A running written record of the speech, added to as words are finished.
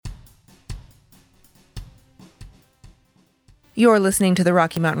You're listening to the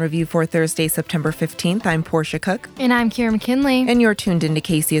Rocky Mountain Review for Thursday, September 15th. I'm Portia Cook. And I'm Kira McKinley. And you're tuned into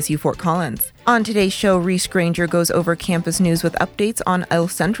KCSU Fort Collins. On today's show, Reese Granger goes over campus news with updates on El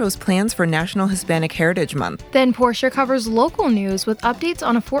Centro's plans for National Hispanic Heritage Month. Then Portia covers local news with updates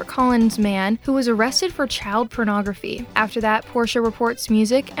on a Fort Collins man who was arrested for child pornography. After that, Portia reports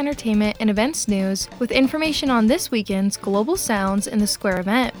music, entertainment, and events news with information on this weekend's Global Sounds in the Square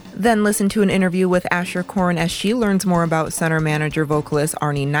event. Then listen to an interview with Asher Korn as she learns more about center manager vocalist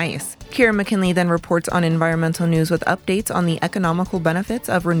Arnie Nice. Kira McKinley then reports on environmental news with updates on the economical benefits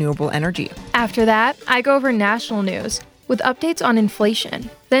of renewable energy. After that, I go over national news with updates on inflation.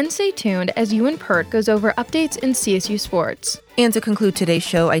 Then stay tuned as Ewan Pert goes over updates in CSU sports. And to conclude today's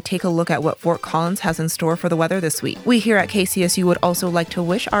show, I take a look at what Fort Collins has in store for the weather this week. We here at KCSU would also like to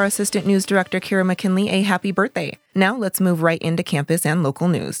wish our Assistant News Director, Kira McKinley, a happy birthday. Now let's move right into campus and local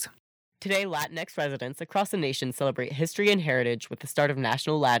news. Today, Latinx residents across the nation celebrate history and heritage with the start of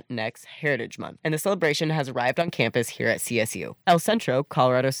National Latinx Heritage Month, and the celebration has arrived on campus here at CSU. El Centro,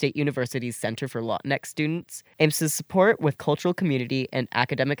 Colorado State University's Center for Latinx Students, aims to support with cultural community and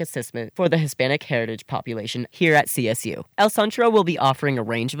academic assessment for the Hispanic heritage population here at CSU. El Centro will be offering a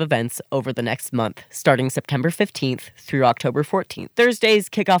range of events over the next month, starting September 15th through October 14th. Thursday's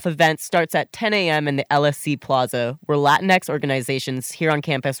kickoff event starts at 10 a.m. in the LSC Plaza, where Latinx organizations here on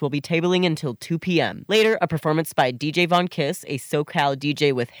campus will be tabling until 2 p.m. Later, a performance by DJ Von Kiss, a SoCal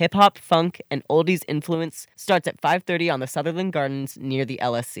DJ with hip-hop, funk, and oldies influence, starts at 5:30 on the Sutherland Gardens near the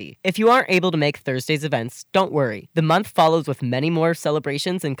LSC. If you aren't able to make Thursday's events, don't worry. The month follows with many more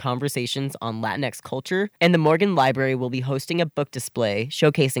celebrations and conversations on Latinx culture, and the Morgan Library will be hosting a book display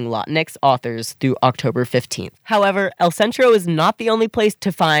showcasing Latinx authors through October 15th. However, El Centro is not the only place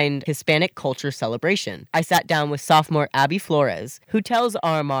to find Hispanic culture celebration. I sat down with sophomore Abby Flores, who tells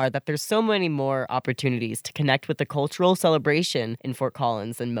RMR that there's so many more opportunities to connect with the cultural celebration in Fort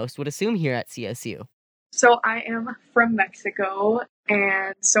Collins than most would assume here at CSU. So I am from Mexico,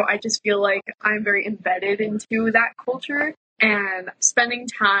 and so I just feel like I'm very embedded into that culture and spending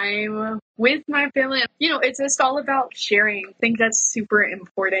time with my family. You know, it's just all about sharing. I think that's super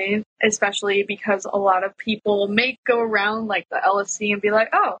important, especially because a lot of people may go around like the LSC and be like,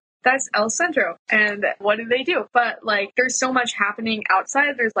 oh, that's El Centro, and what do they do? But, like, there's so much happening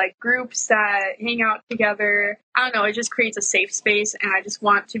outside. There's, like, groups that hang out together. I don't know, it just creates a safe space, and I just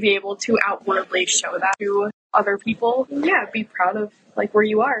want to be able to outwardly show that to other people. Yeah, be proud of, like, where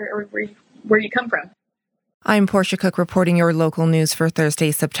you are or where you come from. I'm Portia Cook reporting your local news for Thursday,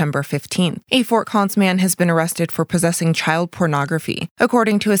 September 15th. A Fort Collins man has been arrested for possessing child pornography.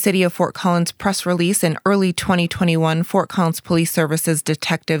 According to a City of Fort Collins press release, in early 2021, Fort Collins Police Services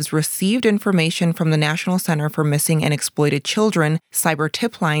detectives received information from the National Center for Missing and Exploited Children cyber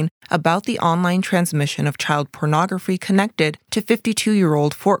tip line about the online transmission of child pornography connected to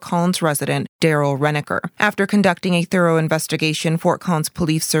 52-year-old Fort Collins resident Daryl Renneker. After conducting a thorough investigation, Fort Collins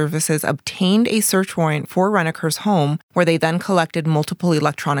Police Services obtained a search warrant for Renneker's home, where they then collected multiple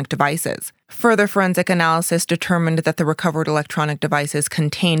electronic devices. Further forensic analysis determined that the recovered electronic devices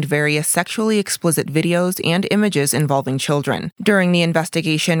contained various sexually explicit videos and images involving children. During the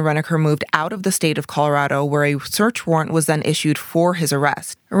investigation, Renneker moved out of the state of Colorado, where a search warrant was then issued for his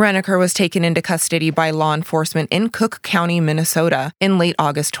arrest. Renneker was taken into custody by law enforcement in Cook County, Minnesota, in late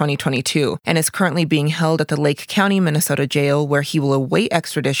August 2022, and is currently being held at the Lake County, Minnesota jail, where he will await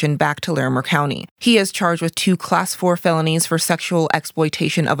extradition back to Larimer County. He is charged with 2 Class 4 felonies for sexual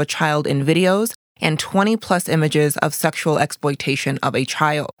exploitation of a child in videos and 20-plus images of sexual exploitation of a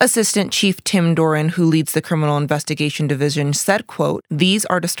child. Assistant Chief Tim Doran, who leads the Criminal Investigation Division, said, quote, "These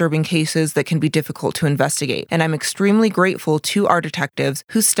are disturbing cases that can be difficult to investigate, and I'm extremely grateful to our detectives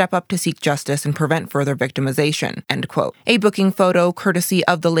who step up to seek justice and prevent further victimization," end quote. A booking photo, courtesy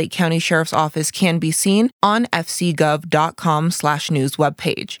of the Lake County Sheriff's Office, can be seen on fcgov.com/news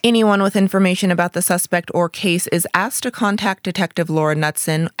webpage. Anyone with information about the suspect or case is asked to contact Detective Laura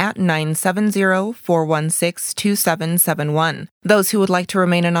Knudsen at 970-416-2771. Those who would like to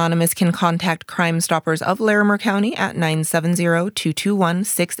remain anonymous can contact Crime Stoppers of Larimer County at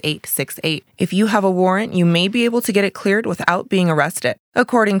 970-221-6868. If you have a warrant, you may be able to get it cleared without being arrested.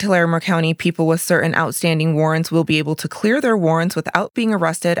 According to Larimer County, people with certain outstanding warrants will be able to clear their warrants without being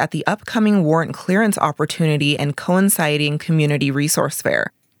arrested at the upcoming warrant clearance opportunity and coinciding community resource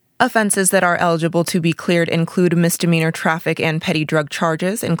fair. Offenses that are eligible to be cleared include misdemeanor traffic and petty drug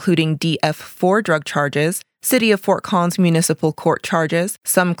charges, including DF4 drug charges, City of Fort Collins Municipal Court charges,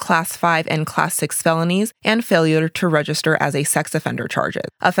 some Class 5 and Class 6 felonies, and failure to register as a sex offender charges.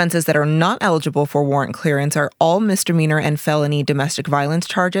 Offenses that are not eligible for warrant clearance are all misdemeanor and felony domestic violence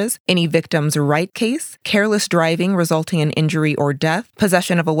charges, any victim's right case, careless driving resulting in injury or death,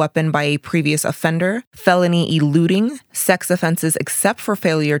 possession of a weapon by a previous offender, felony eluding, sex offenses except for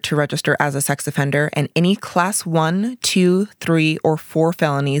failure to register as a sex offender, and any Class 1, 2, 3, or 4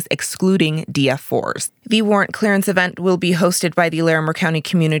 felonies excluding DF4s. The warrant clearance event will be hosted by the Larimer County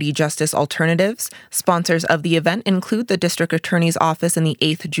Community Justice Alternatives. Sponsors of the event include the District Attorney's Office in the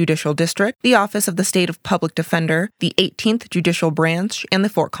 8th Judicial District, the Office of the State of Public Defender, the 18th Judicial Branch, and the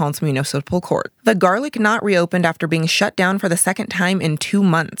Fort Collins Municipal Court. The Garlic Knot reopened after being shut down for the second time in 2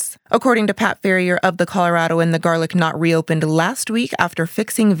 months. According to Pat Ferrier of the Coloradoan, the Garlic Knot reopened last week after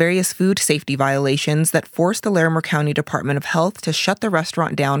fixing various food safety violations that forced the Larimer County Department of Health to shut the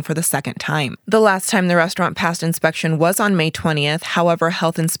restaurant down for the second time. The last time the restaurant passed inspection was on May 20th. However,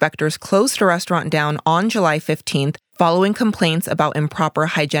 health inspectors closed the restaurant down on July 15th following complaints about improper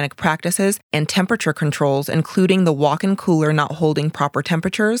hygienic practices and temperature controls, including the walk-in cooler not holding proper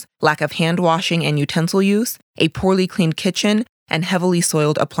temperatures, lack of hand washing and utensil use, a poorly cleaned kitchen, and heavily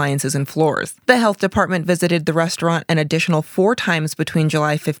soiled appliances and floors. The health department visited the restaurant an additional 4 times between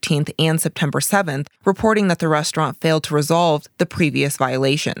July 15th and September 7th, reporting that the restaurant failed to resolve the previous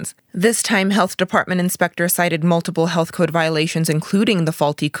violations. This time, health department inspectors cited multiple health code violations, including the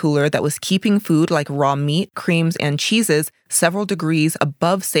faulty cooler that was keeping food like raw meat, creams, and cheeses several degrees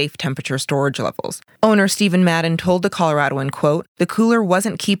above safe temperature storage levels. Owner Stephen Madden told the Coloradoan, quote, "The cooler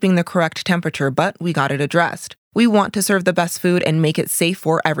wasn't keeping the correct temperature, but we got it addressed. We want to serve the best food and make it safe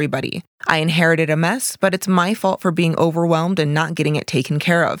for everybody. I inherited a mess, but it's my fault for being overwhelmed and not getting it taken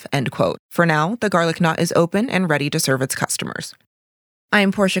care of," end quote. For now, the Garlic Knot is open and ready to serve its customers.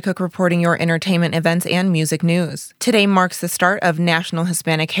 I'm Portia Cook reporting your entertainment, events, and music news. Today marks the start of National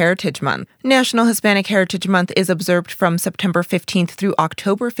Hispanic Heritage Month. National Hispanic Heritage Month is observed from September 15th through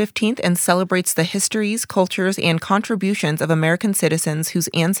October 15th and celebrates the histories, cultures, and contributions of American citizens whose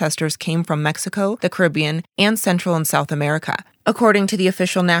ancestors came from Mexico, the Caribbean, and Central and South America. According to the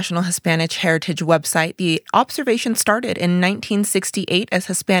official National Hispanic Heritage website, the observation started in 1968 as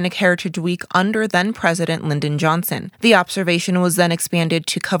Hispanic Heritage Week under then-President Lyndon Johnson. The observation was then expanded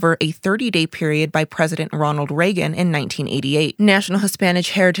to cover a 30-day period by President Ronald Reagan in 1988. National Hispanic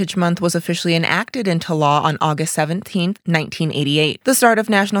Heritage Month was officially enacted into law on August 17, 1988. The start of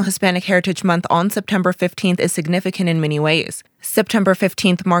National Hispanic Heritage Month on September 15th is significant in many ways. September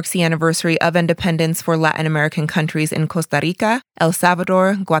 15th marks the anniversary of independence for Latin American countries in Costa Rica, El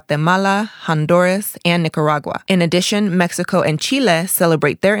Salvador, Guatemala, Honduras, and Nicaragua. In addition, Mexico and Chile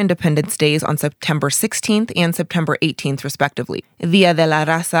celebrate their independence days on September 16th and September 18th, respectively. Dia de la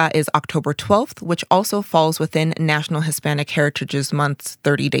Raza is October 12th, which also falls within National Hispanic Heritage Month's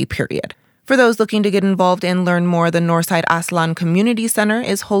 30-day period. For those looking to get involved and learn more, the Northside Aslan Community Center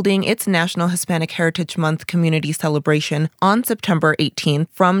is holding its National Hispanic Heritage Month community celebration on September 18th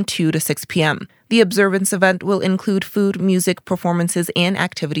from 2 to 6 p.m. The observance event will include food, music, performances, and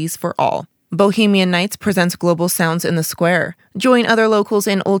activities for all. Bohemian Nights presents Global Sounds in the Square. Join other locals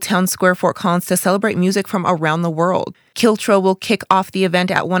in Old Town Square, Fort Collins to celebrate music from around the world. Kiltro will kick off the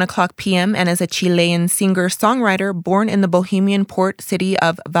event at 1 o'clock p.m. and is a Chilean singer-songwriter born in the Bohemian port city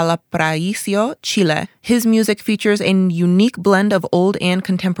of Valparaíso, Chile. His music features a unique blend of old and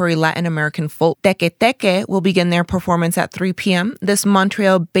contemporary Latin American folk. Teke Teke will begin their performance at 3 p.m. This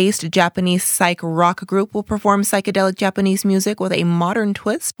Montreal-based Japanese psych rock group will perform psychedelic Japanese music with a modern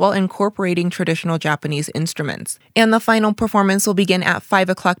twist while incorporating traditional Japanese instruments. And the final performance will begin at 5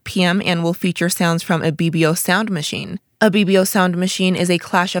 o'clock p.m. and will feature sounds from a BBO sound machine. A BBO sound machine is a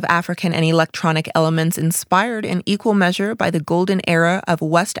clash of African and electronic elements inspired in equal measure by the golden era of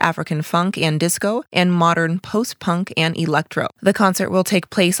West African funk and disco and modern post-punk and electro. The concert will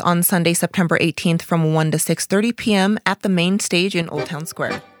take place on Sunday, September 18th from 1 to 6:30 p.m. at the main stage in Old Town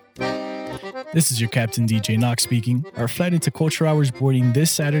Square. This is your Captain DJ Knox speaking. Our flight into Culture Hours boarding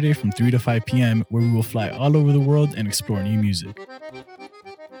this Saturday from 3 to 5 p.m., where we will fly all over the world and explore new music.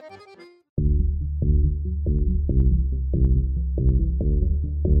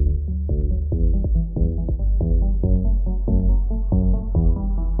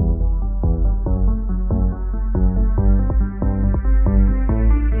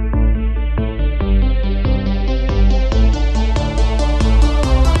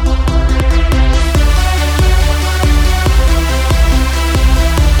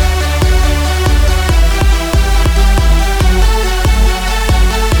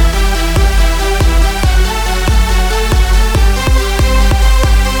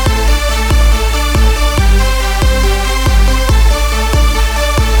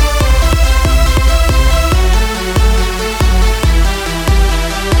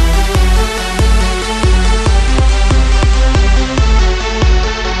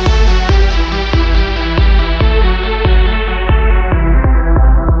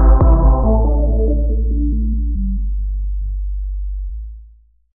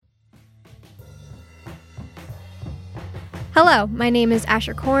 Hello, my name is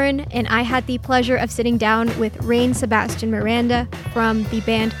Asher Koren, and I had the pleasure of sitting down with Rain Sebastian Miranda from the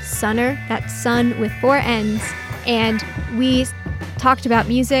band Sunner, that's Sun with 4 N's, and we talked about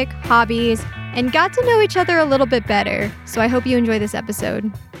music, hobbies, and got to know each other a little bit better. So I hope you enjoy this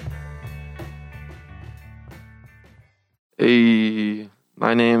episode. Hey,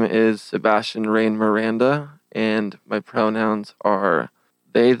 my name is Sebastian Rain Miranda, and my pronouns are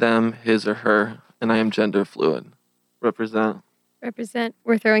they, them, his, or her, and I am gender fluid. Represent.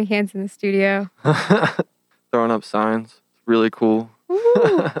 We're throwing hands in the studio. Throwing up signs. Really cool.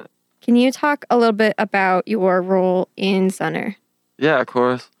 Can you talk a little bit about your role in Sunner? Yeah, of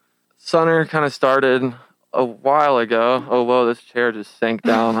course. Sunner kind of started a while ago. Oh, whoa, this chair just sank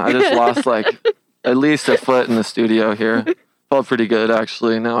down. I just lost at least a foot in the studio here. Felt pretty good,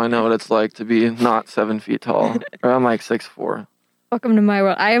 actually. Now I know what it's like to be not 7 feet tall. Or I'm 6'4". Welcome to my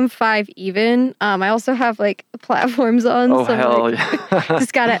world. I am 5 even. I also have platforms on. Oh, so hell yeah.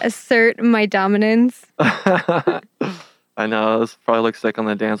 Just gotta assert my dominance. I know. This probably looks sick on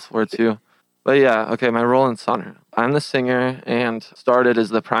the dance floor too. But yeah, okay, my role in Sunner. I'm the singer and started as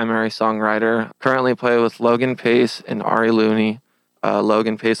the primary songwriter. Currently play with Logan Pace and Ari Looney.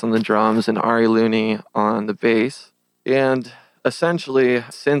 Logan Pace on the drums and Ari Looney on the bass. And essentially,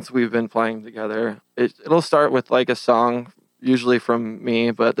 since we've been playing together, it'll start with a song, usually from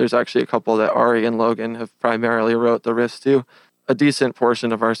me, but there's actually a couple that Ari and Logan have primarily wrote the riffs to. A decent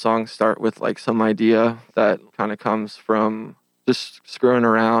portion of our songs start with some idea that kind of comes from just screwing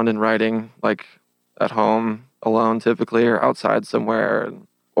around and writing at home alone typically, or outside somewhere,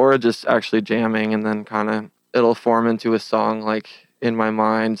 or just actually jamming, and then kind of it'll form into a song in my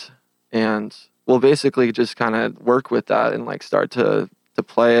mind, and we'll basically just kind of work with that and start to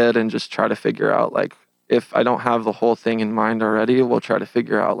play it and just try to figure out if I don't have the whole thing in mind already, we'll try to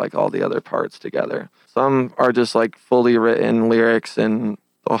figure out all the other parts together. Some are just fully written lyrics and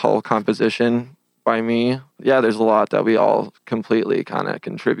the whole composition by me. Yeah, there's a lot that we all completely kind of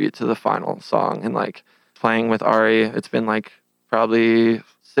contribute to the final song. And playing with Ari, it's been probably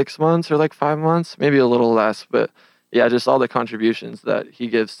 6 months or 5 months, maybe a little less, but yeah, just all the contributions that he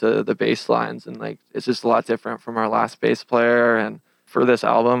gives to the bass lines, and it's just a lot different from our last bass player. And for this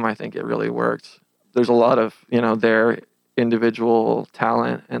album, I think it really worked. There's a lot of, their individual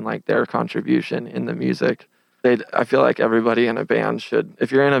talent and their contribution in the music. I feel like everybody in a band should, if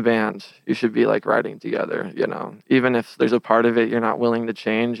you're in a band, you should be writing together, even if there's a part of it you're not willing to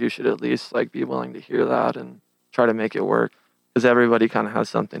change, you should at least be willing to hear that and try to make it work, because everybody kind of has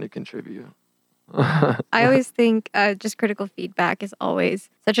something to contribute. I always think just critical feedback is always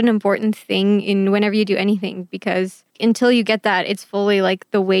such an important thing in whenever you do anything, because until you get that, it's fully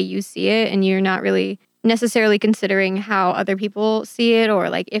the way you see it, and you're not really necessarily considering how other people see it, or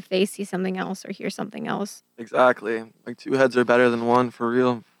if they see something else or hear something else. Exactly. 2 heads are better than one, for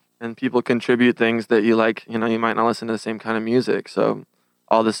real. And people contribute things that you you might not listen to the same kind of music. So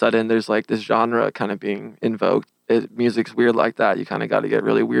all of a sudden there's this genre kind of being invoked. Music's weird like that. You kind of got to get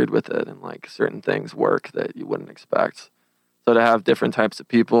really weird with it, and certain things work that you wouldn't expect. So to have different types of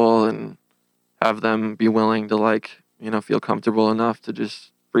people and have them be willing to feel comfortable enough to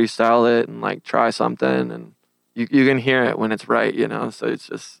just freestyle it and try something, and you can hear it when it's right, so it's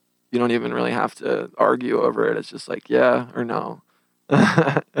just, you don't even really have to argue over it. It's just yeah or no,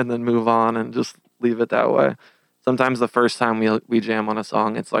 and then move on and just leave it that way. Sometimes the first time we jam on a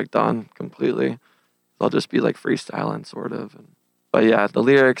song, it's done completely. I'll just be freestyling sort of. But yeah, the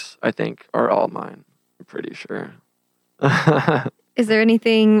lyrics I think are all mine. I'm pretty sure. Is there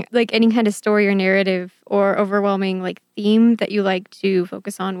anything any kind of story or narrative or overwhelming theme that you like to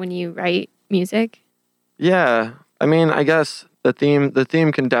focus on when you write music? Yeah, I mean, I guess the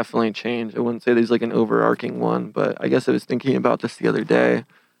theme can definitely change. I wouldn't say there's an overarching one, but I guess I was thinking about this the other day,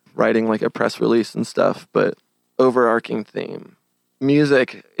 writing a press release and stuff. But overarching theme.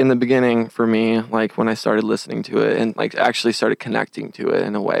 Music in the beginning for me, when I started listening to it and actually started connecting to it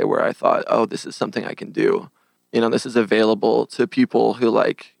in a way where I thought, oh, this is something I can do. This is available to people who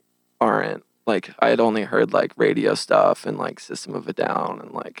aren't I had only heard radio stuff and System of a Down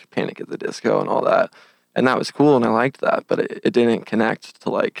and Panic at the Disco and all that. And that was cool and I liked that, but it didn't connect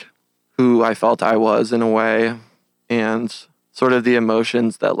to who I felt I was in a way, and sort of the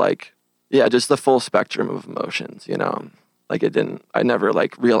emotions that just the full spectrum of emotions, I never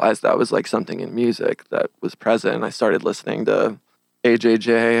realized that was something in music that was present. I started listening to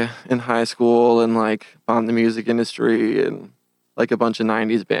AJJ in high school and on the music industry and a bunch of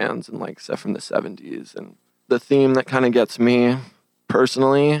 90s bands and stuff from the 70s. And the theme that kind of gets me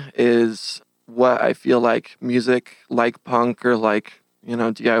personally is what I feel music punk or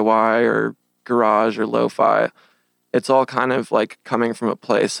DIY or garage or lo-fi it's all kind of like coming from a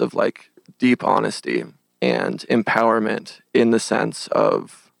place of like deep honesty and empowerment in the sense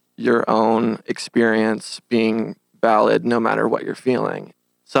of your own experience being valid no matter what you're feeling.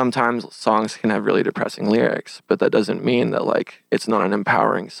 Sometimes songs can have really depressing lyrics, but that doesn't mean that like it's not an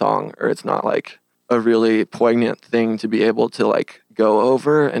empowering song, or it's not like a really poignant thing to be able to like go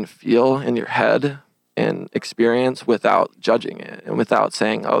over and feel in your head and experience without judging it and without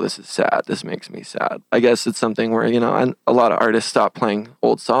saying, oh, this is sad, this makes me sad. I guess it's something where, and a lot of artists stop playing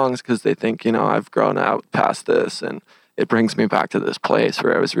old songs because they think, I've grown out past this and it brings me back to this place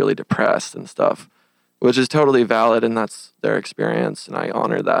where I was really depressed and stuff, which is totally valid, and that's their experience, and I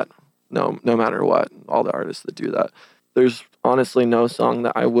honor that no matter what, all the artists that do that. There's honestly no song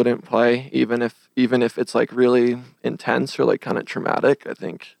that I wouldn't play, even if it's like really intense or like kind of traumatic. I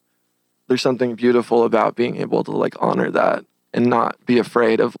think there's something beautiful about being able to like honor that and not be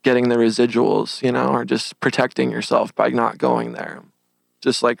afraid of getting the residuals, or just protecting yourself by not going there.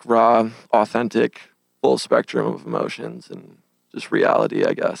 Just like raw, authentic, full spectrum of emotions and just reality,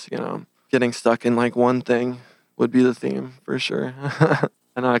 I guess, Getting stuck in like one thing would be the theme for sure.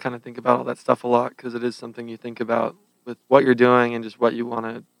 I know I kind of think about all that stuff a lot because it is something you think about with what you're doing and just what you want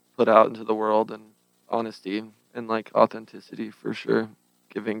to put out into the world, and honesty and like authenticity for sure.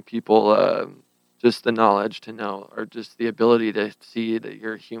 Giving people just the knowledge to know, or just the ability to see that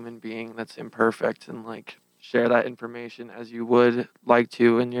you're a human being that's imperfect, and like share that information as you would like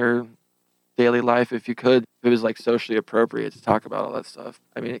to in your daily life if you could. If it was like socially appropriate to talk about all that stuff.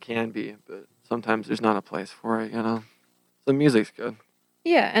 I mean, it can be, but sometimes there's not a place for it, The music's good.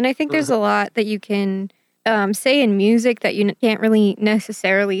 Yeah, and I think there's a lot that you can say in music that you can't really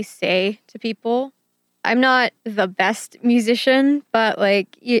necessarily say to people. I'm not the best musician, but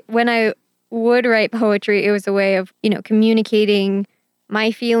like when I would write poetry, it was a way of, communicating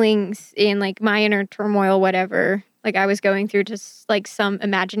my feelings in like my inner turmoil, whatever. Like I was going through just like some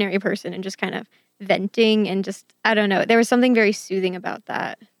imaginary person and just kind of venting and just, I don't know. There was something very soothing about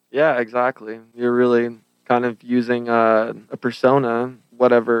that. Yeah, exactly. You're really kind of using a persona,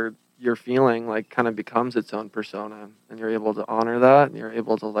 whatever you're feeling like kind of becomes its own persona, and you're able to honor that, and you're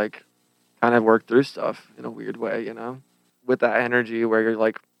able to like kind of work through stuff in a weird way, with that energy where you're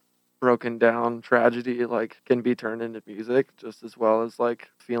like broken down tragedy, like can be turned into music just as well as like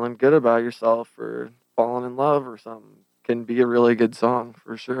feeling good about yourself or falling in love or something can be a really good song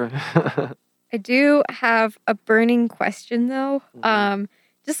for sure. I do have a burning question though.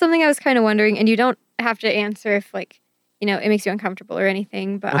 Just something I was kind of wondering, and you don't have to answer if like, it makes you uncomfortable or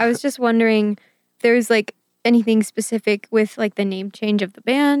anything, but I was just wondering if there's like anything specific with like the name change of the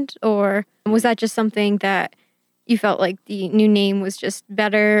band, or was that just something that you felt like the new name was just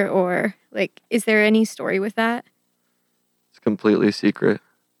better, or like, is there any story with that? It's completely secret.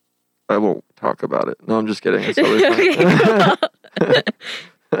 I won't talk about it. No, I'm just kidding. It's totally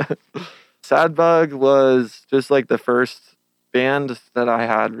fine. Sad Bug was just like the first band that I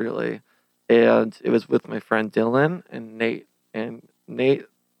had really. And it was with my friend Dylan and Nate. And Nate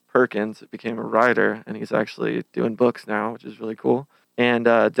Perkins became a writer, and he's actually doing books now, which is really cool. And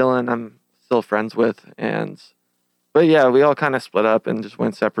Dylan I'm still friends with. But yeah, we all kind of split up and just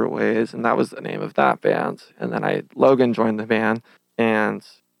went separate ways. And that was the name of that band. And then Logan joined the band and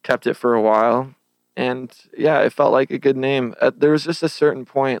kept it for a while. And yeah, it felt like a good name. There was just a certain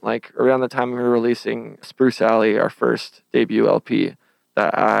point, like around the time we were releasing Spruce Alley, our first debut LP,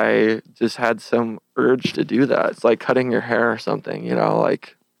 that I just had some urge to do that. It's like cutting your hair or something,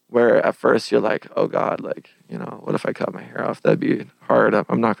 like where at first you're like, oh God, like, what if I cut my hair off? That'd be hard.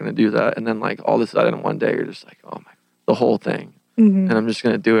 I'm not going to do that. And then like all of a sudden one day you're just like, oh my, the whole thing. Mm-hmm. And I'm just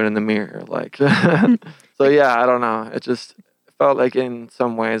going to do it in the mirror. Like, so yeah, I don't know. It just felt like in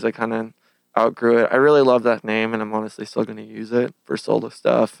some ways I kind of outgrew it. I really love that name, and I'm honestly still going to use it for solo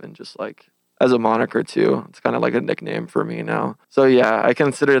stuff and just like as a moniker too. It's kind of like a nickname for me now. So yeah, I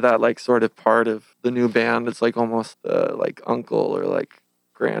consider that like sort of part of the new band. It's like almost like uncle or like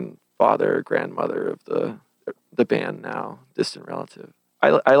grandfather or grandmother of the band now, distant relative.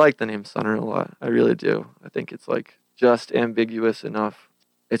 I like the name Sunner a lot. I really do. I think it's like just ambiguous enough.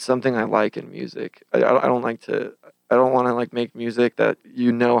 It's something I like in music. I don't want to like make music that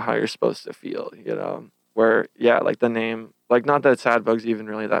how you're supposed to feel, where, yeah, like the name, like not that Sad Bug's even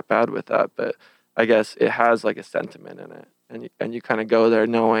really that bad with that, but I guess it has like a sentiment in it, and you kind of go there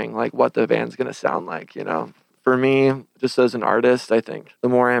knowing like what the band's going to sound like, For me, just as an artist, I think the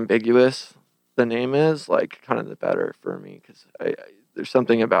more ambiguous the name is, like kind of the better for me, because there's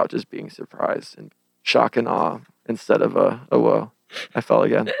something about just being surprised and shock and awe instead of oh whoa, I fell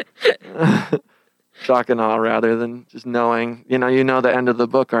again. Shock and awe rather than just knowing, the end of the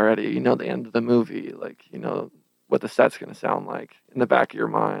book already, the end of the movie, like, what the set's going to sound like in the back of your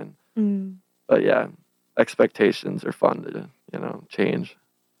mind. Mm. But yeah, expectations are fun to, change.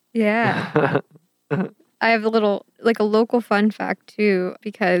 Yeah. I have a local fun fact too,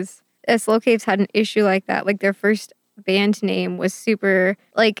 because Slow Caves had an issue like that. Like their first band name was super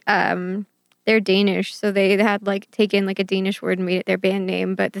they're Danish, so they had taken a Danish word and made it their band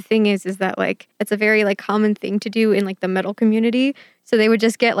name. But the thing is that it's a very common thing to do in the metal community. So they would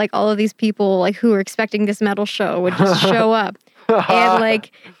just get all of these people who were expecting this metal show would just show up. And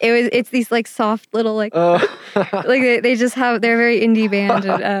it's these soft little they just have, they're a very indie band,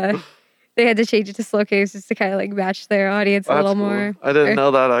 and they had to change it to Slow Caves just to kind of match their audience a little more. I didn't know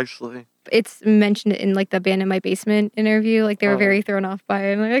that actually. It's mentioned in the Band in My Basement interview. They were very thrown off by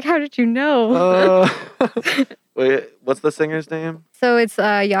it. And how did you know? Wait, what's the singer's name? So it's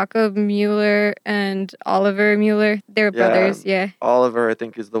Jakob Mueller and Oliver Mueller. They're brothers, yeah. Oliver, I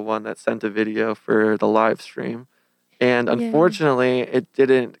think, is the one that sent a video for the live stream. And unfortunately, it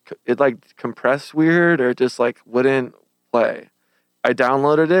compressed weird, or it just wouldn't play. I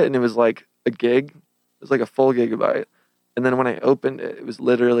downloaded it and it was a gig. It was a full gigabyte. And then when I opened it, it was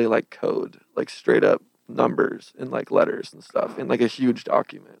literally code, straight up numbers and letters and stuff in a huge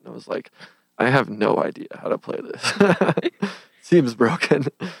document. And I was I have no idea how to play this. Seems broken.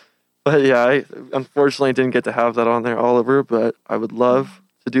 But yeah, I unfortunately didn't get to have that on there, Oliver, but I would love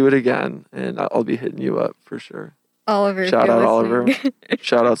to do it again. And I'll be hitting you up for sure. Oliver. Shout out Oliver.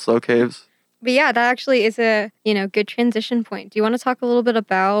 Shout out Slow Caves. But yeah, that actually is a, good transition point. Do you want to talk a little bit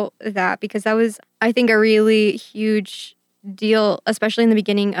about that? Because that was, I think, a really huge deal, especially in the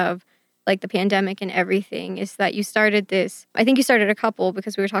beginning of the pandemic and everything, is that you started this. I think you started a couple,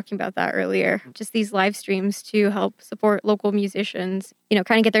 because we were talking about that earlier, just these live streams to help support local musicians,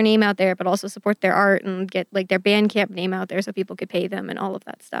 kind of get their name out there, but also support their art and get their Bandcamp name out there so people could pay them and all of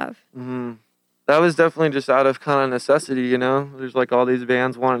that stuff. Mm-hmm. That was definitely just out of kind of necessity, There's all these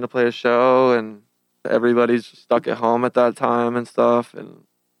bands wanting to play a show, and everybody's stuck at home at that time and stuff. And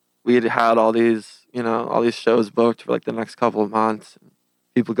we had all these, all these shows booked for the next couple of months. And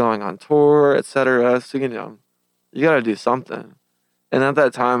people going on tour, etc. So, you got to do something. And at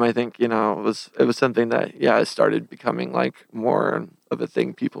that time, I think, it was something that, it started becoming more of a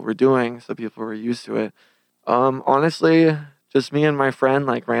thing people were doing. So people were used to it. Honestly, just me and my friend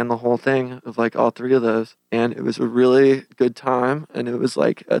ran the whole thing of all three of those, and it was a really good time. And it was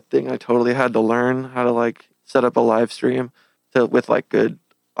a thing I totally had to learn how to set up a live stream with good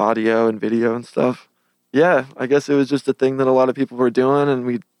audio and video and stuff. Yeah, I guess it was just a thing that a lot of people were doing, and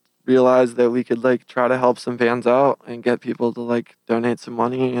we realized that we could try to help some bands out and get people to donate some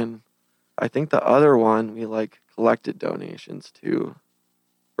money. And I think the other one we collected donations to.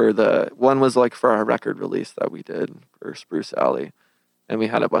 For the one was for our record release that we did for Spruce Alley, and we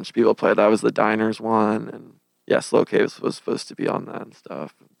had a bunch of people play. That was the Diners one, and Slow Caves was supposed to be on that and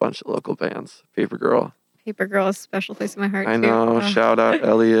stuff. A bunch of local bands. Paper Girl is a special place in my heart. I know. Oh. Shout out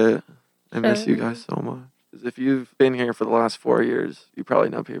Elliot. I miss you guys so much. Because if you've been here for the last 4 years, you probably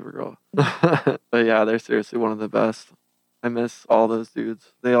know Paper Girl. But yeah, they're seriously one of the best. I miss all those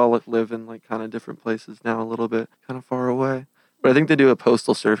dudes. They all live in kind of different places now, a little bit, kind of far away. But I think they do a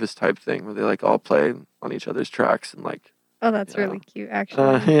Postal Service type thing where they all play on each other's tracks and Oh, that's really cute,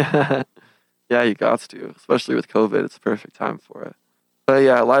 actually. Yeah, you got to, especially with COVID. It's the perfect time for it. But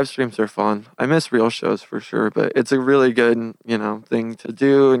yeah, live streams are fun. I miss real shows for sure, but it's a really good, thing to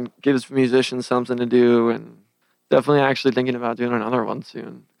do and gives musicians something to do. And definitely actually thinking about doing another one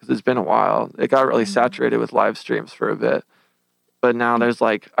soon, because it's been a while. It got really saturated with live streams for a bit, but now there's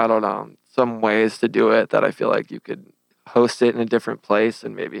I don't know, some ways to do it that I feel you could host it in a different place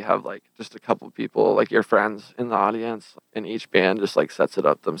and maybe have just a couple people your friends in the audience, and each band just sets it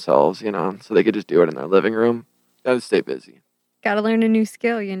up themselves, so they could just do it in their living room. Gotta stay busy. Gotta learn a new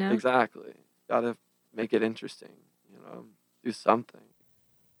skill, Exactly. Gotta make it interesting, do something.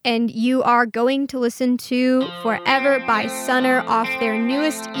 And you are going to listen to Forever by Sunner off their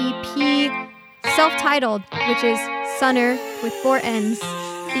newest EP, self-titled, which is Sunner with 4 N's.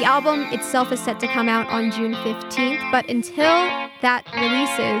 The album itself is set to come out on June 15th, but until that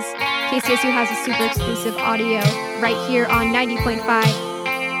releases, KCSU has a super exclusive audio right here on 90.5.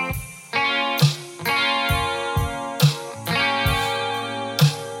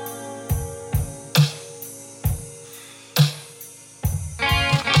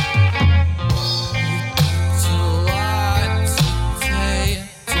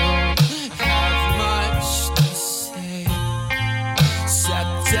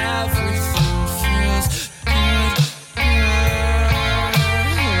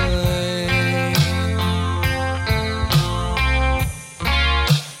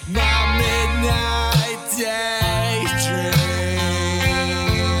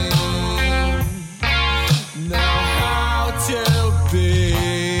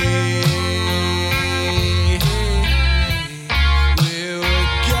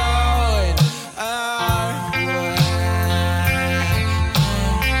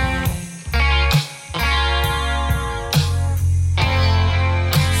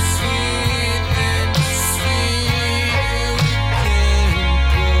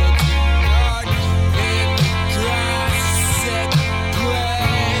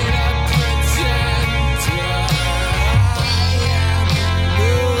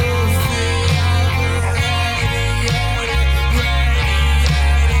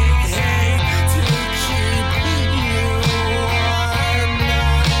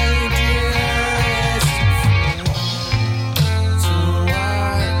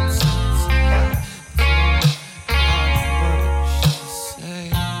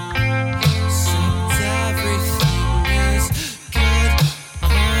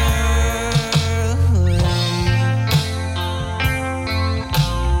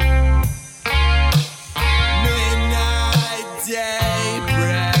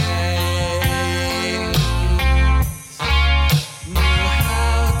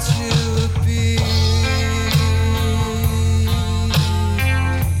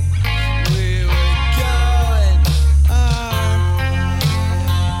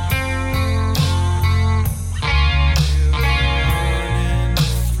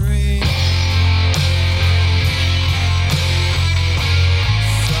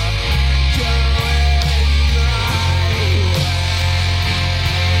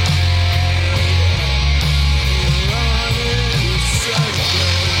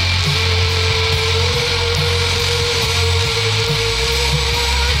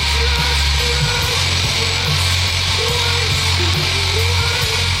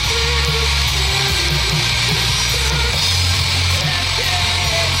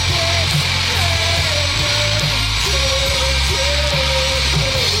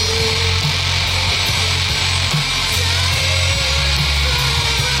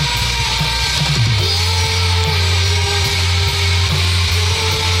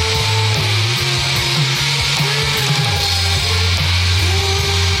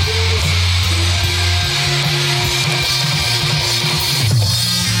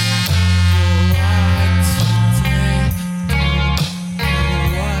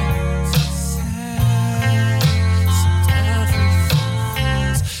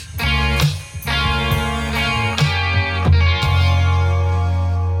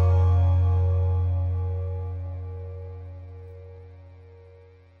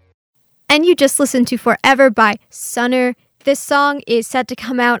 And you just listened to Forever by Sunner. This song is set to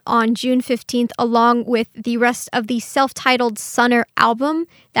come out on June 15th along with the rest of the self-titled Sunner album.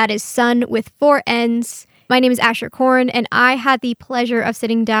 That is Sun with 4 N's. My name is Asher Korn, and I had the pleasure of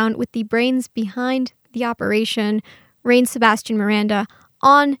sitting down with the brains behind the operation, Rain Sebastian Miranda,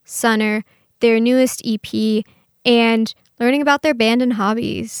 on Sunner, their newest EP, and learning about their band and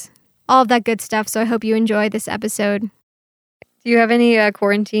hobbies. All of that good stuff, so I hope you enjoy this episode. Do you have any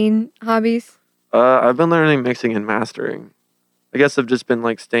quarantine hobbies? I've been learning mixing and mastering. I guess I've just been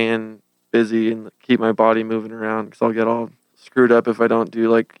like staying busy and keep my body moving around because I'll get all screwed up if I don't do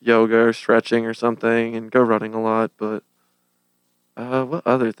like yoga or stretching or something and go running a lot. But what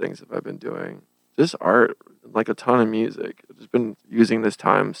other things have I been doing? Just art, like a ton of music. I've just been using this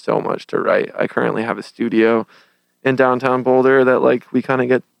time so much to write. I currently have a studio in downtown Boulder that like we kind of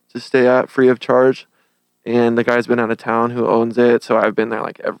get to stay at free of charge. And the guy's been out of town who owns it. So I've been there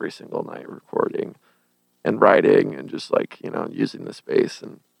like every single night recording and writing and just like, using the space.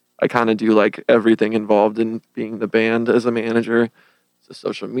 And I kind of do like everything involved in being the band as a manager. So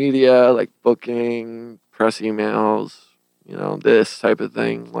social media, like booking, press emails, this type of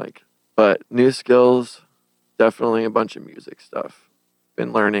thing. But new skills, definitely a bunch of music stuff.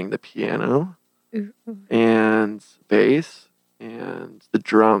 Been learning the piano and bass. And the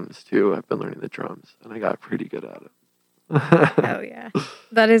drums, too. I've been learning the drums, and I got pretty good at it. Oh, yeah.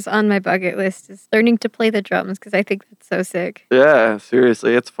 That is on my bucket list, is learning to play the drums, because I think that's so sick. Yeah,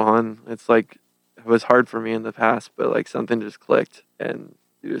 seriously, it's fun. It's like, it was hard for me in the past, but like something just clicked, and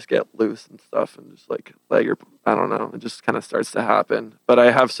you just get loose and stuff, and just like let your, I don't know, it just kind of starts to happen. But I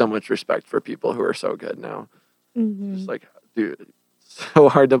have so much respect for people who are so good now. Mm-hmm. Just like, dude, it's so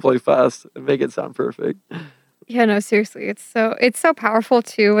hard to play fast and make it sound perfect. Yeah, no, seriously. It's so powerful,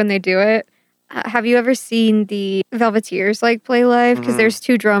 too, when they do it. Have you ever seen the Velveteers, play live? Because there's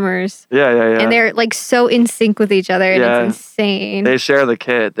two drummers. Yeah. And they're, so in sync with each other, and it's insane. They share the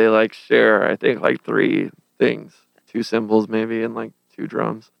kit. They, share, I think, 3 things. 2 cymbals, maybe, and, 2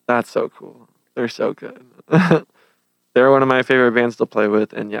 drums. That's so cool. They're so good. They're one of my favorite bands to play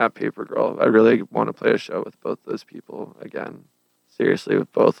with, and, Paper Girl. I really want to play a show with both those people again. Seriously,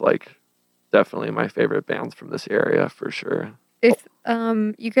 with both, definitely my favorite bands from this area for sure. If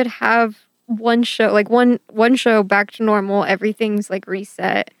you could have one show, one show back to normal, everything's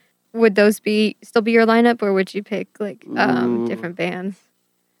reset, would those still be your lineup, or would you pick different bands?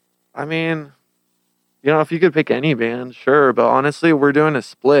 I mean, if you could pick any band, sure, but honestly, we're doing a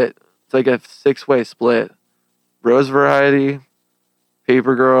split. It's like a 6-way split. Rose Variety,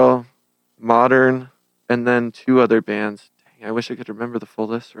 Paper Girl, Modern, and then 2 other bands. Dang, I wish I could remember the full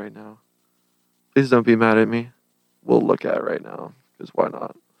list right now. Please don't be mad at me. We'll look at it right now, because why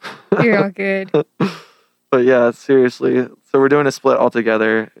not? You're all good. But yeah, seriously. So we're doing a split all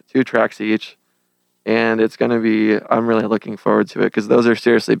together, 2 tracks each. And it's going to be, I'm really looking forward to it, because those are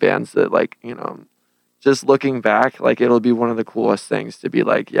seriously bands that, just looking back, it'll be one of the coolest things to be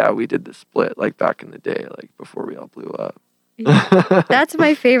we did the split, back in the day, before we all blew up. That's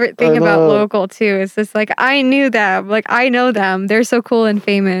my favorite thing about local, too. It's just, I knew them. I know them. They're so cool and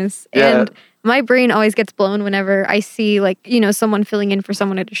famous. Yeah. And my brain always gets blown whenever I see, someone filling in for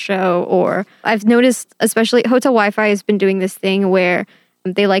someone at a show. Or I've noticed, especially Hotel Wi-Fi has been doing this thing where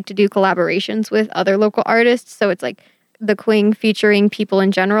they like to do collaborations with other local artists. So it's the Queen featuring people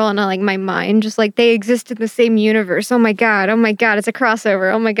in general. And my mind just they exist in the same universe. Oh my God, it's a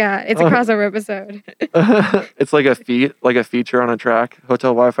crossover. Oh my God, it's a crossover episode. It's like a feature on a track.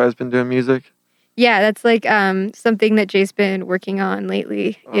 Hotel Wi-Fi has been doing music. Yeah, that's something that Jay's been working on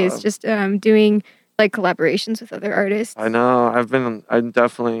lately, is just doing collaborations with other artists. I know. I'm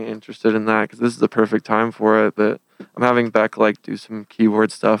definitely interested in that, because this is the perfect time for it. But I'm having Beck do some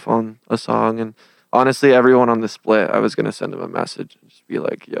keyboard stuff on a song. And honestly, everyone on the split, I was gonna send them a message and just be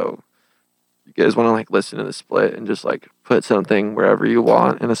like, "Yo, you guys want to listen to the split and just put something wherever you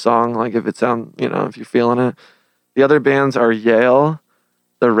want in a song, if it sound, if you're feeling it." The other bands are Yale,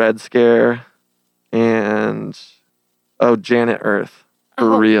 The Red Scare, and Janet Earth.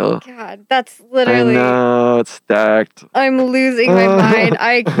 For real. God, that's literally. I know, it's stacked. I'm losing my mind.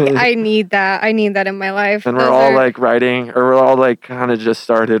 I need that. I need that in my life. And we're all writing, or we're all kind of just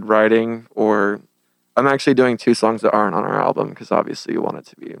started writing, or I'm actually doing 2 songs that aren't on our album, because obviously you want it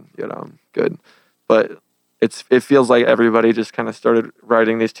to be, good. But it feels like everybody just kind of started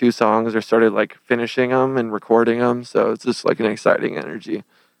writing these 2 songs, or started finishing them and recording them. So it's just an exciting energy.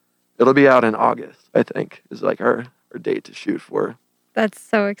 It'll be out in August, I think, is our date to shoot for. That's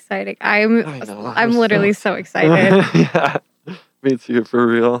so exciting. I'm literally so excited. Yeah, me too, for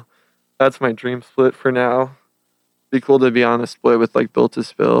real. That's my dream split for now. Be cool to be on a split with Built to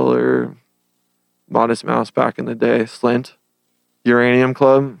Spill or Modest Mouse back in the day, Slint, Uranium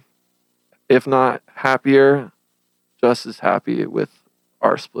Club. If not happier, just as happy with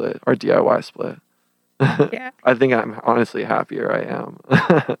our split, our DIY split. Yeah. I think I'm honestly happier. I am.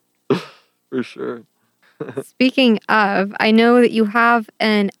 For sure. Speaking of, I know that you have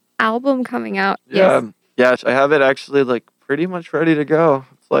an album coming out. Yeah. Yes. Yeah, I have it actually like pretty much ready to go.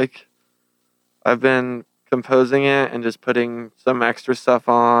 It's like I've been composing it and just putting some extra stuff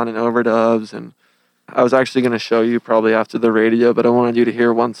on and overdubs, and I was actually going to show you probably after the radio, but I wanted you to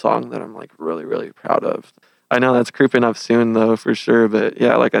hear one song that I'm like really, really proud of. I know that's creeping up soon though, for sure. But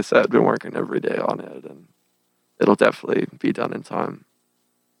yeah, like I said, I've been working every day on it, and it'll definitely be done in time.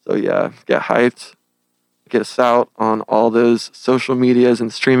 So yeah, get hyped. Get us out on all those social medias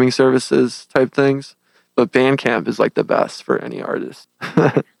and streaming services type things. But Bandcamp is like the best for any artist.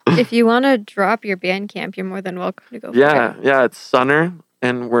 If you want to drop your Bandcamp, you're more than welcome to go for it. Yeah, it's Sunner,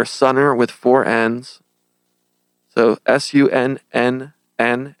 and we're Sunner with 4 N's. So SUNNNER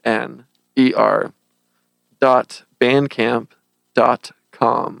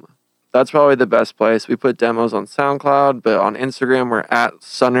 .bandcamp.com. That's probably the best place. We put demos on SoundCloud, but on Instagram we're at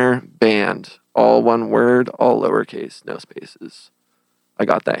Sunner Band. All one word, all lowercase, no spaces. I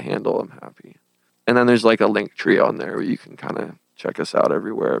got that handle. I'm happy. And then there's like a link tree on there where you can kind of check us out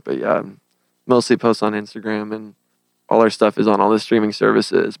everywhere. But yeah, mostly post on Instagram, and all our stuff is on all the streaming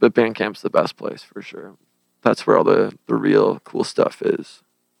services. But Bandcamp's the best place for sure. That's where all the real cool stuff is.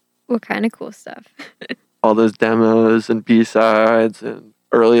 What kind of cool stuff? All those demos and B-sides and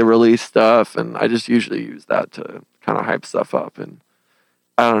early release stuff. And I just usually use that to kind of hype stuff up. And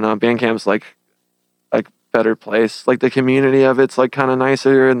I don't know, Bandcamp's like better place. Like the community of it's like kind of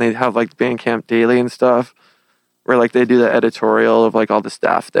nicer, and they have like Bandcamp Daily and stuff where like they do the editorial of like all the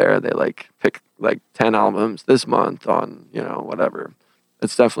staff there. They like pick like 10 albums this month on, you know, whatever.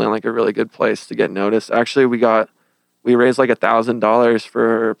 It's definitely like a really good place to get noticed. Actually, we raised like $1,000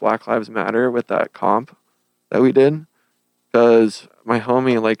 for Black Lives Matter with that comp that we did, because my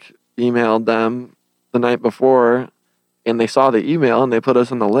homie like emailed them the night before, and they saw the email and they put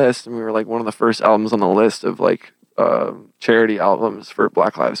us on the list, and we were like one of the first albums on the list of like charity albums for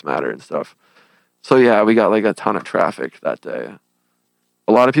Black Lives Matter and stuff. So yeah, we got like a ton of traffic that day.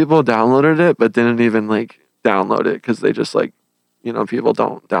 A lot of people downloaded it, but didn't even like download it because they just like, you know, people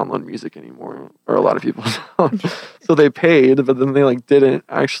don't download music anymore, or a lot of people don't. So they paid, but then they like didn't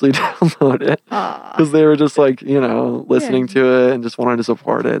actually download it because they were just like, you know, listening to it and just wanted to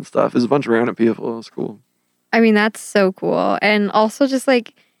support it and stuff. It was a bunch of random people. It was cool. I mean, that's so cool. And also just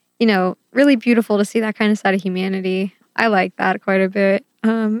like, you know, really beautiful to see that kind of side of humanity. I like that quite a bit.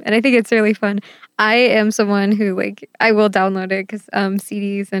 And I think it's really fun. I am someone who like, I will download it because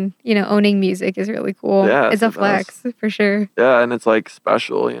CDs and, you know, owning music is really cool. Yeah, it's a flex for sure. Yeah, and it's like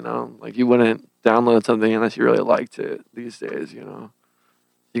special, you know, like you wouldn't download something unless you really liked it these days, you know.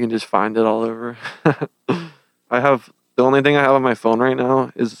 You can just find it all over. The only thing I have on my phone right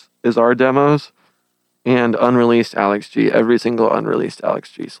now is our demos and unreleased Alex G. Every single unreleased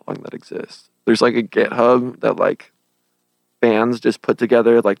Alex G song that exists. There's like a GitHub that like fans just put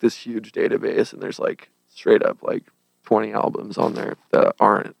together like this huge database, and there's like straight up like 20 albums on there that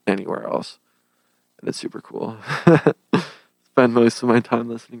aren't anywhere else. And it's super cool. Spend most of my time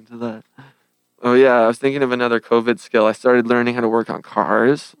listening to that. Oh yeah, I was thinking of another COVID skill. I started learning how to work on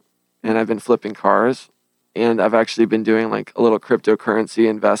cars, and I've been flipping cars. And I've actually been doing like a little cryptocurrency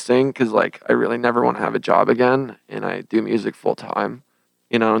investing because like I really never want to have a job again, and I do music full time,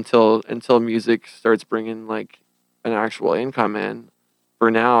 you know, until music starts bringing like an actual income in. For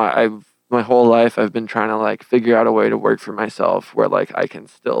now, my whole life I've been trying to like figure out a way to work for myself where like I can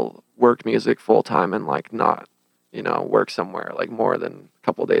still work music full time and like not, you know, work somewhere like more than a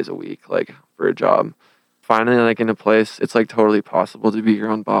couple days a week like for a job. Finally, like in a place, it's like totally possible to be your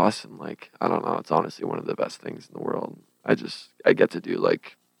own boss, and like I don't know, it's honestly one of the best things in the world. I get to do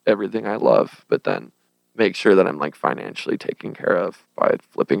like everything I love, but then make sure that I'm like financially taken care of by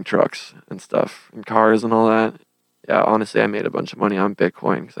flipping trucks and stuff and cars and all that. Yeah, honestly, I made a bunch of money on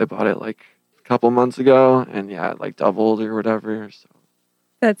Bitcoin because I bought it like a couple months ago, and yeah, it like doubled or whatever. So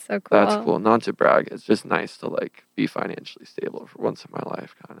that's so cool. That's cool. Not to brag. It's just nice to like be financially stable for once in my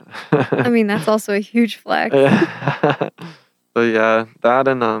life, kind of. I mean, that's also a huge flex. But yeah, that,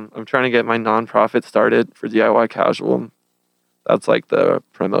 and I'm trying to get my nonprofit started for DIY Casual. That's like the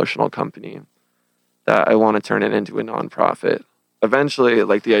promotional company that I want to turn it into a nonprofit. Eventually,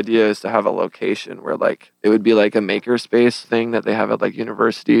 like the idea is to have a location where like it would be like a makerspace thing that they have at like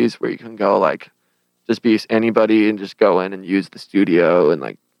universities where you can go like just be anybody and just go in and use the studio and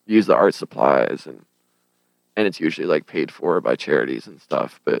like use the art supplies, and it's usually like paid for by charities and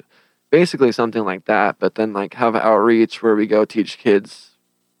stuff. But basically something like that, but then like have outreach where we go teach kids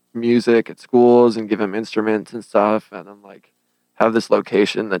music at schools and give them instruments and stuff, and then like have this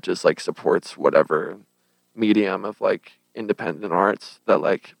location that just like supports whatever medium of like independent arts that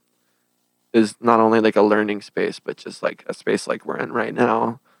like is not only like a learning space, but just like a space like we're in right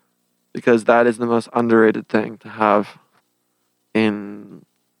now, because that is the most underrated thing to have in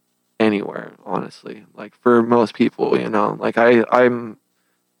anywhere, honestly. Like for most people, you know, like I'm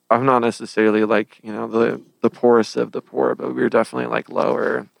not necessarily like, you know, the poorest of the poor, but we were definitely like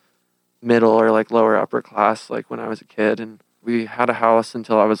lower middle or like lower upper class like when I was a kid. And we had a house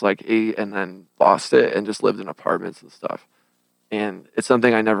until I was like 8 and then lost it and just lived in apartments and stuff. And it's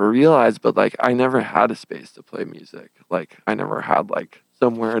something I never realized, but like I never had a space to play music. Like I never had like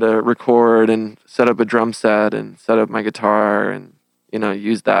somewhere to record and set up a drum set and set up my guitar and, you know,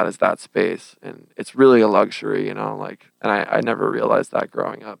 use that as that space. And it's really a luxury, you know, like, and I never realized that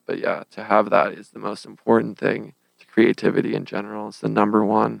growing up. But yeah, to have that is the most important thing to creativity in general. It's the number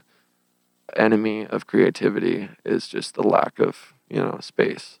one enemy of creativity is just the lack of, you know,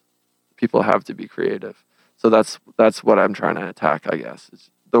 space. People have to be creative. So that's what I'm trying to attack, I guess. Is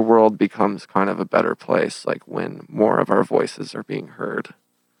the world becomes kind of a better place, like when more of our voices are being heard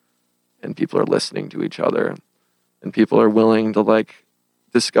and people are listening to each other and people are willing to like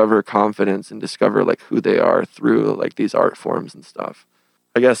discover confidence and discover like who they are through like these art forms and stuff.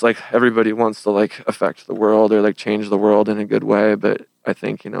 I guess like everybody wants to like affect the world or like change the world in a good way, but I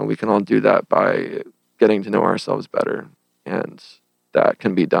think, you know, we can all do that by getting to know ourselves better, and that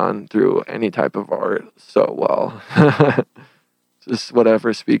can be done through any type of art so well. Just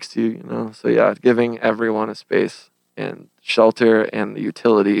whatever speaks to you, you know? So yeah, giving everyone a space and shelter and the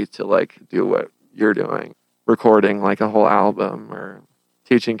utility to like do what you're doing, recording like a whole album or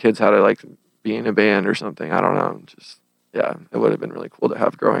teaching kids how to like be in a band or something. I don't know. Just, yeah, it would have been really cool to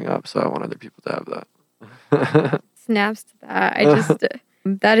have growing up. So I want other people to have that. Snaps to that. I just,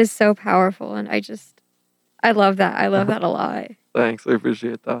 that is so powerful. And I love that. I love that a lot. Thanks. I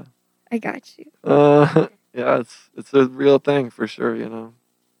appreciate that. I got you. Yeah, it's a real thing for sure, you know.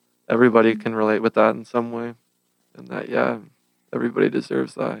 Everybody can relate with that in some way. And that, yeah, everybody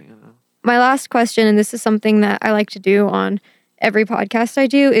deserves that, you know. My last question, and this is something that I like to do on every podcast I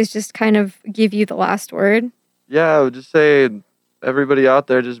do, is just kind of give you the last word. Yeah, I would just say, everybody out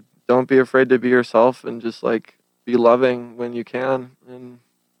there, just don't be afraid to be yourself and just like be loving when you can. And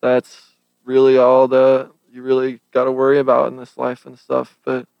that's really all that you really got to worry about in this life and stuff.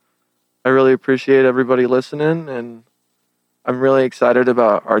 But I really appreciate everybody listening, and I'm really excited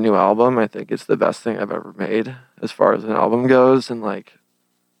about our new album. I think it's the best thing I've ever made as far as an album goes, and like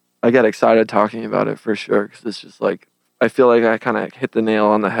I get excited talking about it for sure, because it's just like I feel like I kind of hit the nail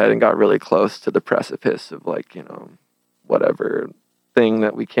on the head and got really close to the precipice of like, you know, whatever thing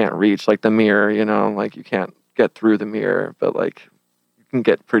that we can't reach, like the mirror, you know, like you can't get through the mirror, but like you can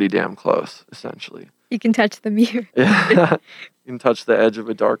get pretty damn close, essentially. You can touch the mirror. Yeah, you can touch the edge of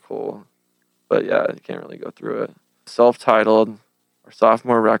a dark hole, but yeah, you can't really go through it. Self-titled, our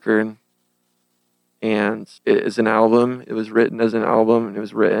sophomore record, and it is an album. It was written as an album, and it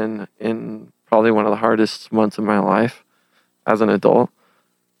was written in probably one of the hardest months of my life as an adult,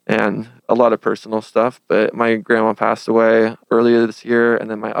 and a lot of personal stuff. But my grandma passed away earlier this year, and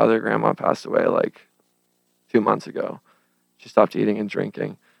then my other grandma passed away like 2 months ago. She stopped eating and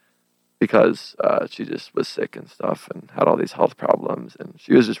drinking because she just was sick and stuff and had all these health problems, and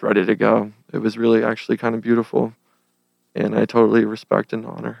she was just ready to go. It was really actually kind of beautiful, and I totally respect and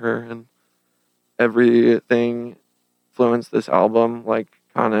honor her, and everything influenced this album. Like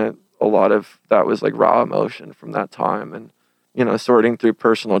kind of a lot of that was like raw emotion from that time, and, you know, sorting through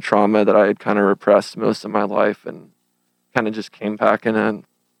personal trauma that I had kind of repressed most of my life, and kind of just came back in a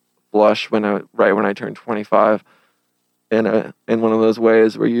flush right when I turned 25. In one of those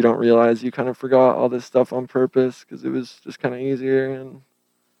ways where you don't realize you kind of forgot all this stuff on purpose because it was just kind of easier.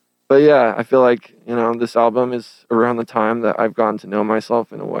 But yeah, I feel like, you know, this album is around the time that I've gotten to know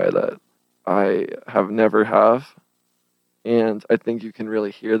myself in a way that I have never have. And I think you can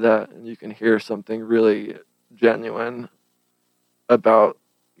really hear that, and you can hear something really genuine about,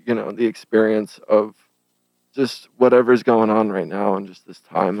 you know, the experience of just whatever's going on right now and just this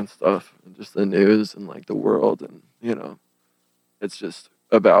time and stuff and just the news and like the world, and, you know, it's just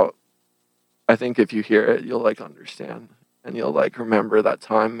about, I think if you hear it, you'll like understand, and you'll like remember that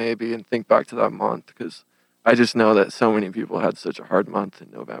time maybe and think back to that month, because I just know that so many people had such a hard month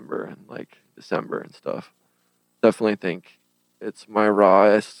in November and like December and stuff. Definitely think it's my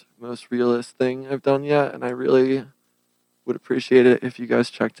rawest, most realist thing I've done yet, and I really would appreciate it if you guys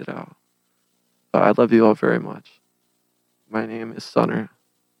checked it out. I love you all very much. My name is Sunner,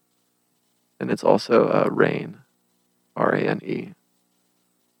 and it's also Rane, R-A-N-E. I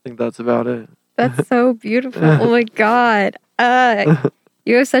think that's about it. That's so beautiful. Oh my God.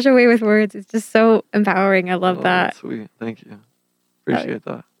 You have such a way with words. It's just so empowering. I love that. Sweet. Thank you. Appreciate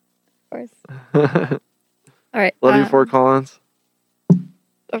that. Of course. All right. Love you, Fort Collins.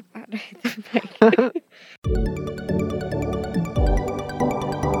 Oh God, I hate the mic.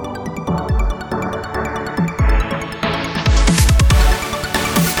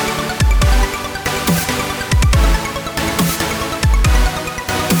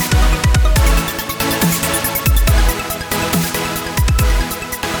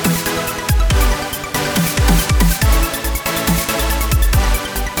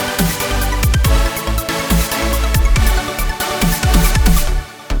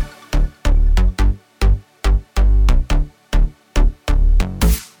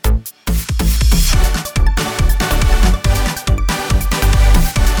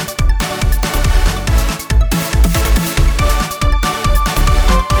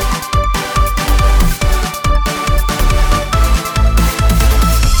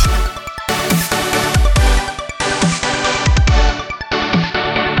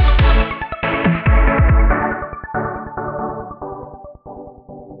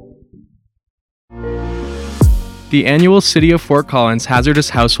 The annual City of Fort Collins Hazardous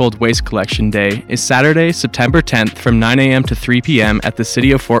Household Waste Collection Day is Saturday, September 10th from 9 a.m. to 3 p.m. at the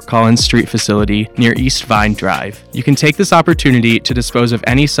City of Fort Collins Street facility near East Vine Drive. You can take this opportunity to dispose of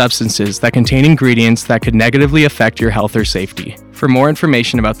any substances that contain ingredients that could negatively affect your health or safety. For more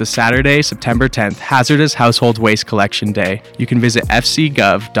information about the Saturday, September 10th Hazardous Household Waste Collection Day, you can visit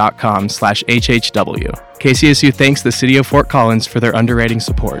fcgov.com/HHW. KCSU thanks the City of Fort Collins for their underwriting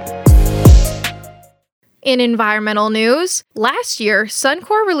support. In environmental news, last year,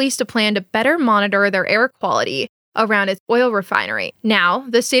 Suncor released a plan to better monitor their air quality around its oil refinery. Now,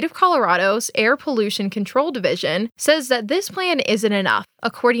 the state of Colorado's Air Pollution Control Division says that this plan isn't enough,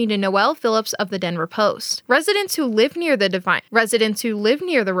 according to Noelle Phillips of the Denver Post. Residents who live near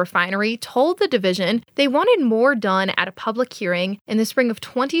the refinery told the division they wanted more done at a public hearing in the spring of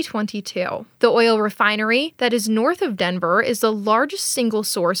 2022. The oil refinery that is north of Denver is the largest single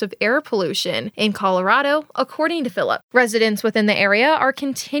source of air pollution in Colorado, according to Phillips. Residents within the area are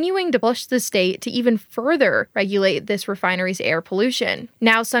continuing to push the state to even further regulate this refinery's air pollution.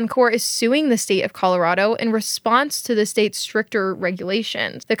 Now, Suncor is suing the state of Colorado in response to the state's stricter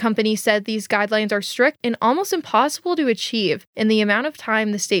regulations. The company said these guidelines are strict and almost impossible to achieve in the amount of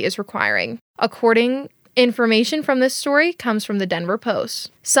time the state is requiring. Information from this story comes from the Denver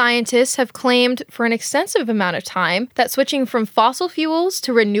Post. Scientists have claimed for an extensive amount of time that switching from fossil fuels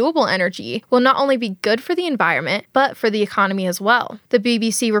to renewable energy will not only be good for the environment, but for the economy as well. The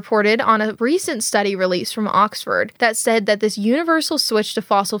BBC reported on a recent study released from Oxford that said that this universal switch to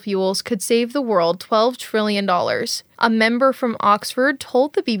fossil fuels could save the world $12 trillion. A member from Oxford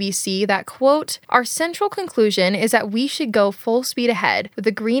told the BBC that, quote, "Our central conclusion is that we should go full speed ahead with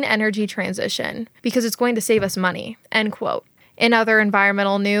the green energy transition because it's going to save us money," end quote. In other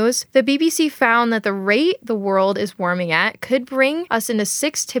environmental news, the BBC found that the rate the world is warming at could bring us into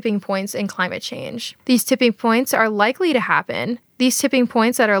 6 tipping points in climate change. These tipping points that are likely to happen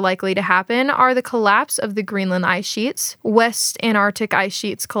are the collapse of the Greenland ice sheets, West Antarctic ice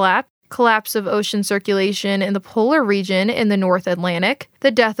sheets collapse of ocean circulation in the polar region in the North Atlantic, the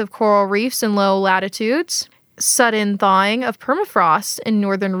death of coral reefs in low latitudes, sudden thawing of permafrost in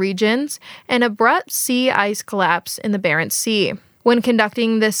northern regions, and abrupt sea ice collapse in the Barents Sea. When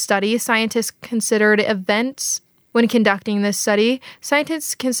conducting this study, scientists considered evidence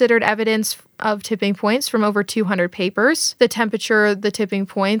of tipping points from over 200 papers, the temperature the tipping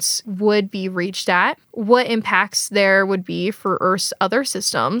points would be reached at, what impacts there would be for Earth's other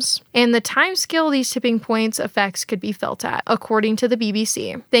systems, and the timescale these tipping points effects could be felt at, according to the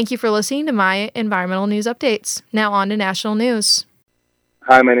BBC. Thank you for listening to my environmental news updates. Now on to national news.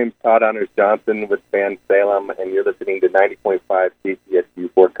 Hi, my name is Todd Honors Johnson with Band Salem, and you're listening to 90.5 KCSU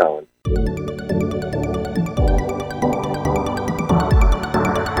Fort Collins.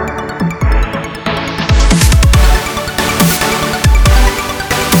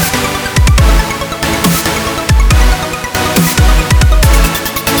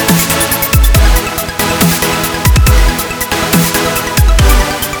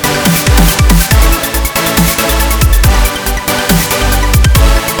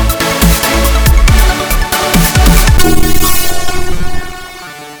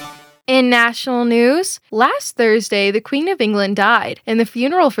 In national news, last Thursday, the Queen of England died, and the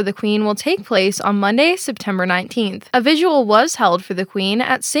funeral for the Queen will take place on Monday, September 19th. A vigil was held for the Queen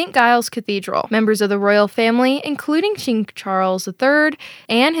at St. Giles Cathedral. Members of the royal family, including King Charles III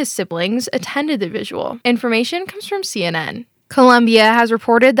and his siblings, attended the vigil. Information comes from CNN. Columbia has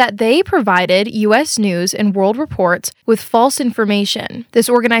reported that they provided U.S. News and World Report with false information. This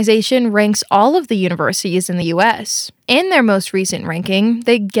organization ranks all of the universities in the U.S. In their most recent ranking,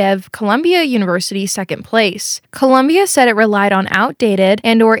 they give Columbia University second place. Columbia said it relied on outdated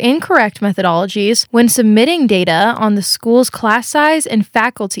and/or incorrect methodologies when submitting data on the school's class size and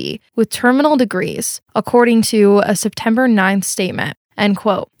faculty with terminal degrees, according to a September 9th statement. End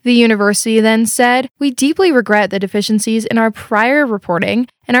quote. The university then said, "We deeply regret the deficiencies in our prior reporting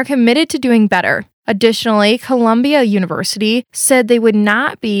and are committed to doing better." Additionally, Columbia University said they would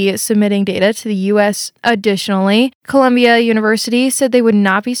not be submitting data to the U.S.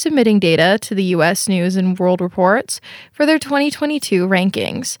 News and World Reports for their 2022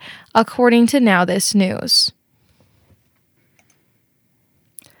 rankings, according to Now This News.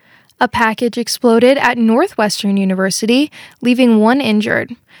 A package exploded at Northwestern University, leaving one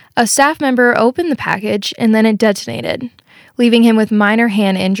injured. A staff member opened the package and then it detonated, leaving him with minor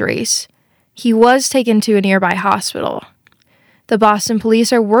hand injuries. He was taken to a nearby hospital. The Boston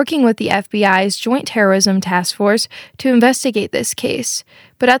police are working with the FBI's Joint Terrorism Task Force to investigate this case,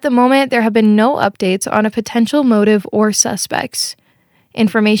 but at the moment there have been no updates on a potential motive or suspects.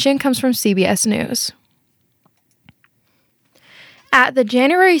 Information comes from CBS News. At the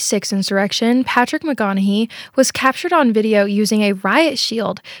January 6th insurrection, Patrick McGonaghy was captured on video using a riot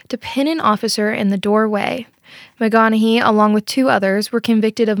shield to pin an officer in the doorway. McGonaghy, along with two others, were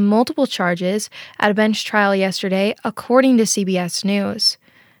convicted of multiple charges at a bench trial yesterday, according to CBS News.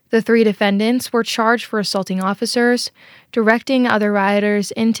 The three defendants were charged for assaulting officers, directing other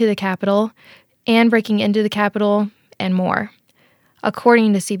rioters into the Capitol, and breaking into the Capitol, and more,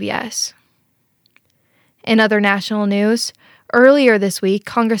 according to CBS. In other national news, earlier this week,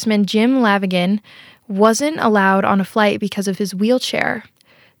 Congressman Jim Lavigan wasn't allowed on a flight because of his wheelchair.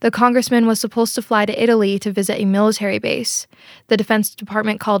 The congressman was supposed to fly to Italy to visit a military base. The Defense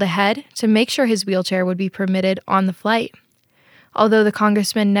Department called ahead to make sure his wheelchair would be permitted on the flight. Although the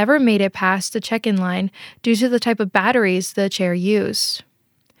congressman never made it past the check-in line due to the type of batteries the chair used.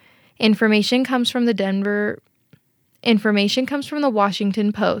 Information comes from the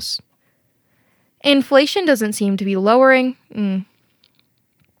Washington Post. Inflation doesn't seem to be lowering.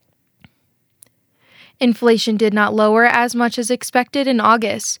 Inflation did not lower as much as expected in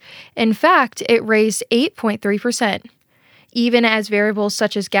August. In fact, it raised 8.3%, even as variables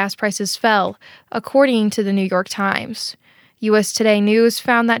such as gas prices fell, according to the New York Times. U.S. Today News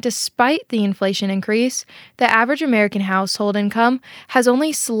found that despite the inflation increase, the average American household income has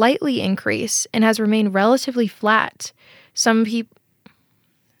only slightly increased and has remained relatively flat.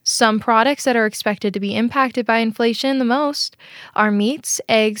 Some products that are expected to be impacted by inflation the most are meats,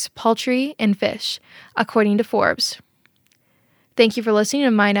 eggs, poultry, and fish, according to Forbes. Thank you for listening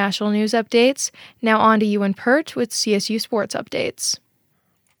to My National News Updates. Now on to Ewan Pert with CSU Sports Updates.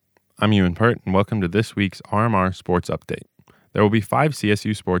 I'm Ewan Pert, and welcome to this week's RMR Sports Update. There will be 5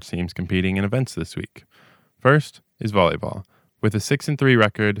 CSU sports teams competing in events this week. First is volleyball. With a 6-3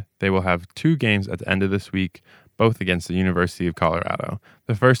 record, they will have 2 games at the end of this week, both against the University of Colorado.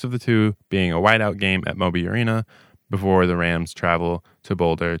 The first of the 2 being a whiteout game at Moby Arena before the Rams travel to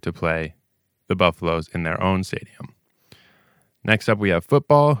Boulder to play the Buffaloes in their own stadium. Next up, we have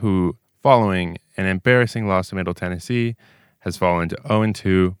football, who, following an embarrassing loss to Middle Tennessee, has fallen to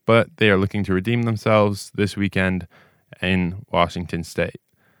 0-2, but they are looking to redeem themselves this weekend in Washington State.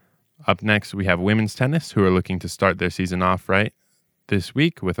 Up next, we have women's tennis, who are looking to start their season off right this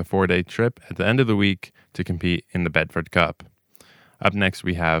week with a 4-day trip at the end of the week to compete in the Bedford Cup. Up next,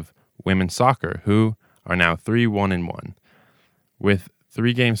 we have women's soccer, who are now 3-1-1. With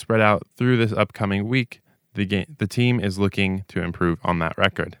 3 games spread out through this upcoming week, the team is looking to improve on that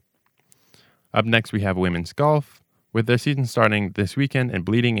record. Up next, we have women's golf. With their season starting this weekend and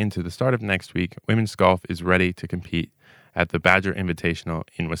bleeding into the start of next week, women's golf is ready to compete at the Badger Invitational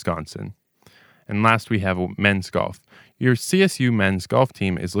in Wisconsin. And last, we have men's golf. Your CSU men's golf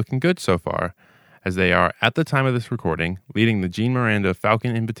team is looking good so far, as they are, at the time of this recording, leading the Gene Miranda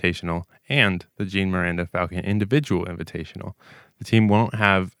Falcon Invitational and the Gene Miranda Falcon Individual Invitational. The team won't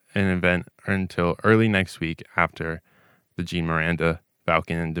have an event until early next week after the Gene Miranda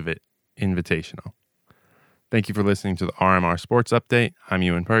Falcon Invitational. Thank you for listening to the RMR Sports Update. I'm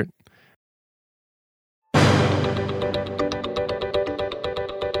Ewan Pert.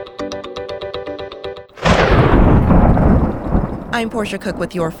 I'm Portia Cook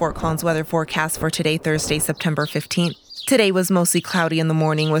with your Fort Collins weather forecast for today, Thursday, September 15th. Today was mostly cloudy in the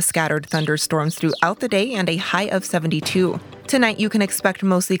morning with scattered thunderstorms throughout the day and a high of 72. Tonight, you can expect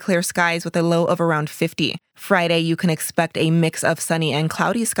mostly clear skies with a low of around 50. Friday, you can expect a mix of sunny and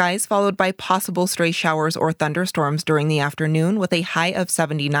cloudy skies followed by possible stray showers or thunderstorms during the afternoon with a high of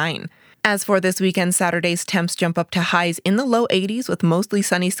 79. As for this weekend, Saturday's temps jump up to highs in the low 80s with mostly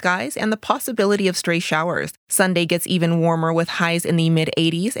sunny skies and the possibility of stray showers. Sunday gets even warmer with highs in the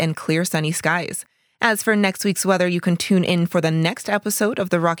mid-80s and clear sunny skies. As for next week's weather, you can tune in for the next episode of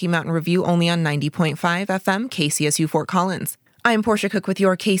the Rocky Mountain Review only on 90.5 FM KCSU Fort Collins. I'm Portia Cook with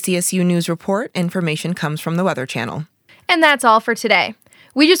your KCSU News Report. Information comes from the Weather Channel. And that's all for today.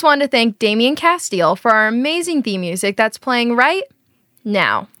 We just wanted to thank Damian Castile for our amazing theme music that's playing right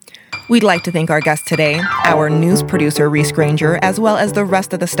now. We'd like to thank our guest today, our news producer, Reese Granger, as well as the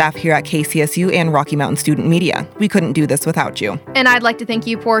rest of the staff here at KCSU and Rocky Mountain Student Media. We couldn't do this without you. And I'd like to thank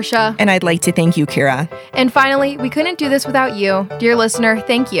you, Portia. And I'd like to thank you, Kira. And finally, we couldn't do this without you. Dear listener,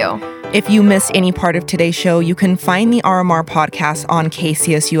 thank you. If you missed any part of today's show, you can find the RMR podcast on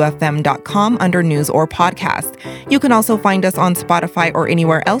kcsufm.com under news or podcast. You can also find us on Spotify or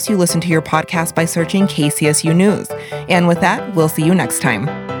anywhere else you listen to your podcast by searching KCSU News. And with that, we'll see you next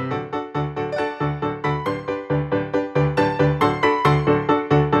time.